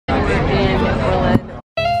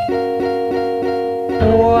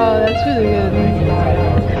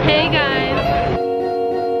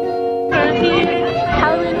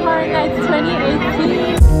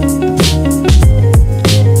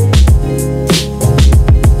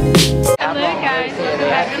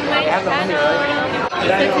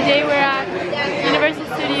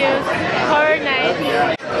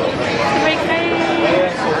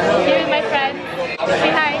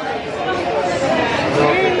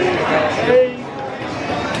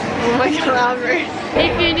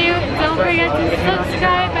If you're new, don't forget to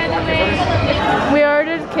subscribe, by the way. We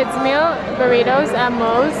ordered kids meal, burritos at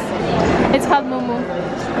Moe's. It's called Mumu.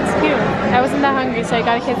 It's cute. I wasn't that hungry, so I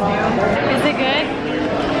got a kids meal. Is it good?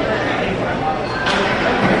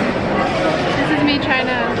 This is me trying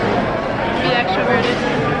to be extroverted.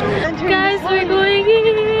 Guys, we're going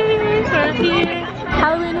in for here.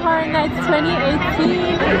 Halloween Horror Nights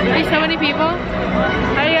 2018. There's so many people.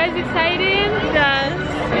 Are you guys excited? Yes.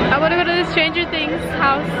 I want to go to the Stranger Things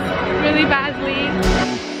house really badly.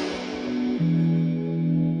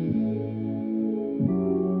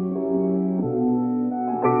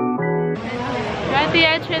 We're at the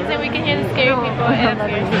entrance and we can hear the scary people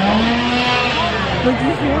upstairs.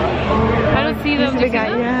 I don't see them.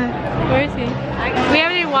 Where is he? We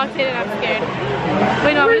haven't even walked in and I'm scared.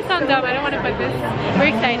 Wait, no, I'm gonna sound dumb. I don't want to put this. We're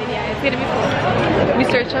excited, yeah. It's gonna be cool. We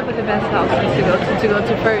searched up with the best houses to go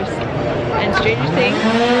to first. And Stranger Things,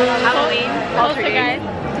 Halloween, Poltergeist.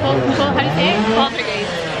 How do you say it?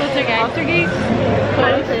 Poltergeist.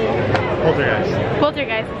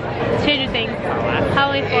 Poltergeist. Stranger Things.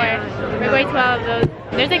 Halloween 4. We're going to all of those.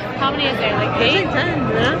 There's like, how many is there? Like 8? Like 10,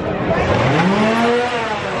 yeah?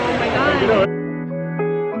 Oh my god.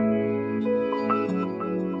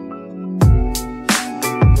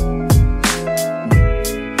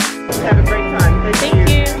 Have a great time. Thank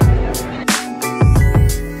you.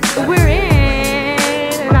 We're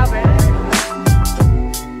in Albert.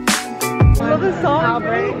 Love the song.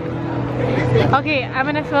 Albert. Okay, I'm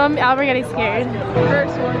gonna film Albert getting scared.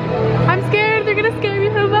 First one. I'm scared. They're gonna scare me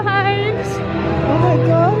from behind. Oh my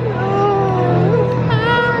god.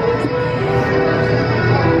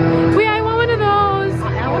 Wait, I want one of those.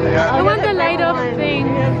 I want the light up thing.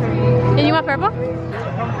 And you want purple?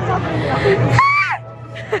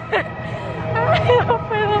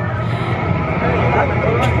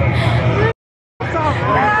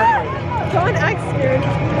 Don't act scared.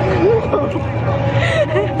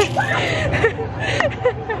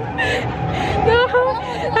 No,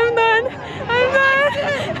 I'm done. I'm done.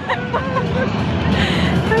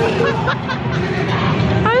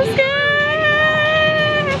 I'm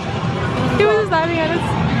scared. He was just laughing at us.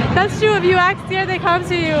 That's true. If you act scared, they come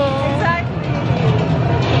to you. Exactly.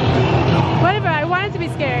 Whatever. I wanted to be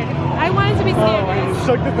scared. I wanted to be scared. You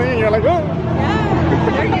shook the thing and you're like, oh. Yeah.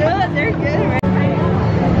 They're good. They're good.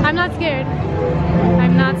 I'm not scared.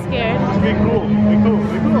 I'm not scared. Just be cool. Be cool.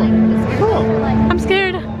 Be cool. Be cool. I'm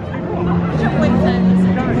scared. That's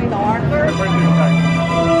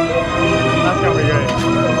gonna be good.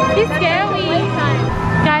 He's scary.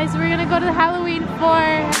 Guys, we're gonna go to the Halloween 4.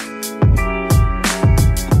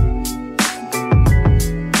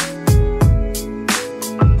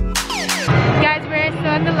 Guys, we're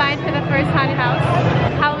still in the line for the first haunted house.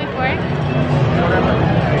 Halloween 4.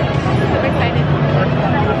 Super excited.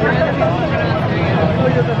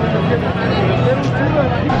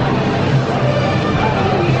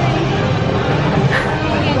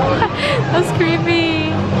 That's creepy.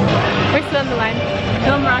 We're still on the line.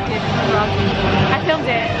 Film Rocket. I filmed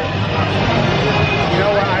it. You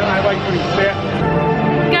know what? I like when you sit.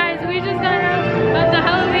 Guys, we just got out of the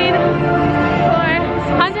Halloween for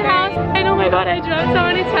haunted house. And oh my god, I drove so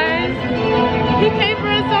many times. He paid for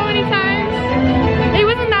us so many times. It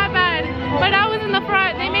wasn't that bad, but I was in the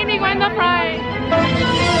front. They made me go in the front.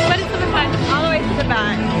 But it's super fun. All the way to the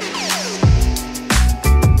back.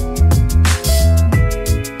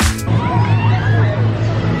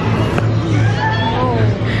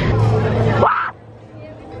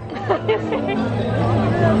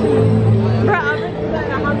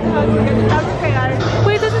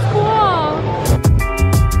 Wait, this is cool.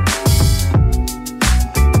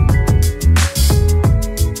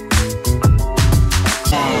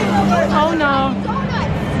 Oh no.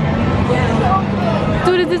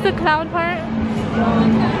 Dude, is this the clown part?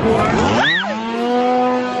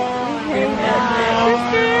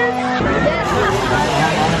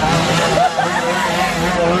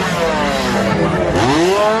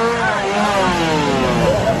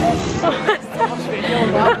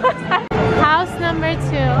 House number 2.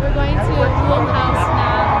 We're going to Bloom House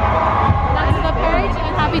now. That's the Purge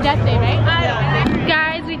and Happy Death Day, right? Yeah.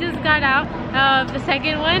 Guys, we just got out of the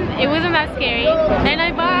second one. It wasn't that scary. And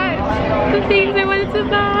I bought the things I wanted to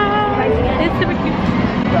buy. It's super cute.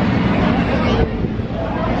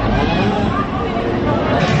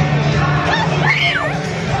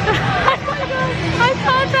 I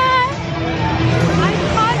caught that! I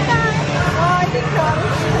caught that! Oh, I think so.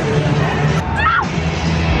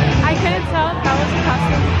 I couldn't tell if that was a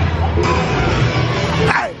costume.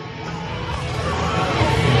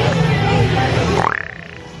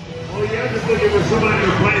 Oh yeah, just looking for somebody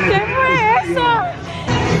to play the ¡Qué fue eso!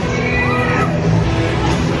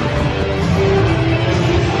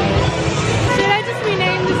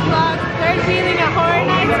 weird feeling at horror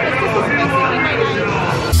nights, but this is basically my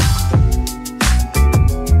night.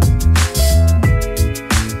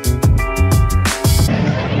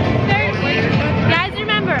 Guys,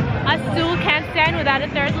 remember, a stool can't stand without a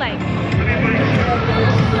third leg.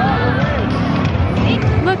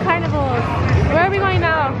 Look, carnivals. Where are we going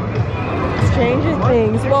now? Stranger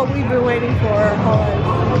Things. Well, we've been waiting for our whole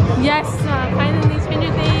life. Yes, finally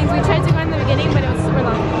Stranger Things. We tried to go in the beginning, but it was super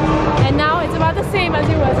long. And now it's about the same as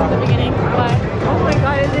it was in the beginning, but Oh my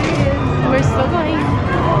god, it is. we're still going.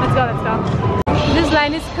 Let's go, let's go. This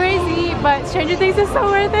line is crazy, but Stranger Things is so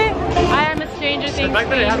worth it. I am a Stranger Things The fact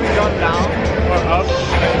that it fan. hasn't gone down or up.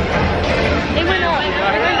 It went up.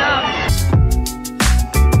 It went up.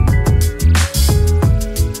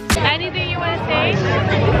 Anything you want to say?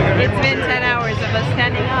 It's been 10 hours of us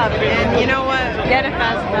standing up, and you know what? Get a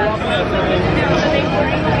fast pass.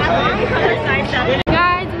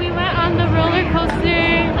 Guys, we went on the roller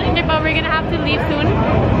coaster, but we're gonna have to leave soon.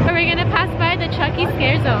 But we're gonna pass by the Chucky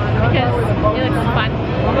scare zone because it looks fun.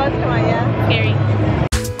 Scary.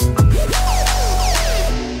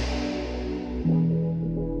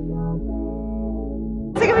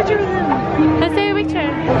 Take a picture with him. Let's take a picture.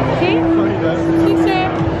 Okay? Picture.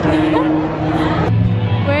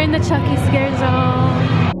 We're in the Chucky scare zone.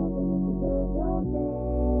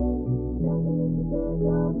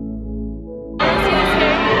 See the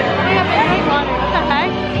scare? Oh my god, they drink water. What the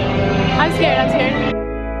heck? I'm scared, I'm scared.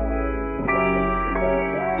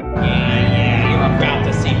 Yeah, you're about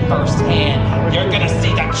to see firsthand. You're gonna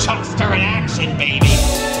see the Chuckster in action, baby.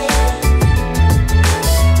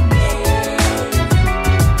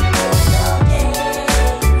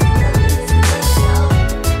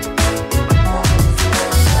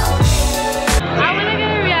 I want to get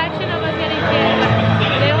a reaction of us getting scared, but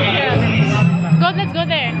they don't scare us. Go, let's go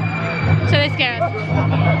there. So they scare us. Oh,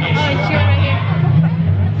 it's you right here.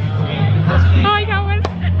 Oh, I got one.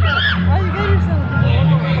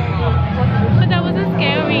 But that wasn't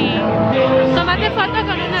scary. Tomate foto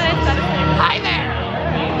con una de estas. Hi there.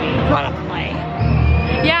 Wanna play?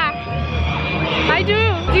 Yeah, I do.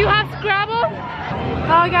 Do you have Scrabble?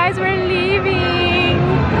 Oh, guys, we're leaving.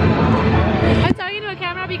 I'm talking to a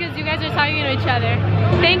camera because you guys are talking to each other.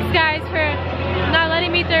 Thanks, guys, for not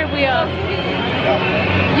letting me third wheel.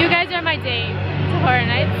 You guys are my date to horror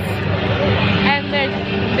nights, and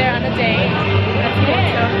they're on a date. That's good.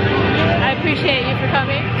 So I appreciate you for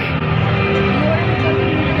coming.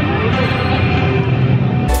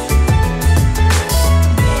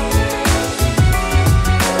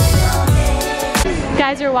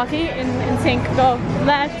 Guys, you're walking in sync. Go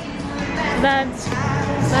left, left,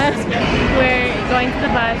 left. We're going to the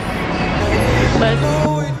bus. Bus.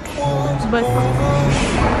 Bus.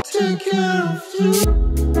 Take care of you.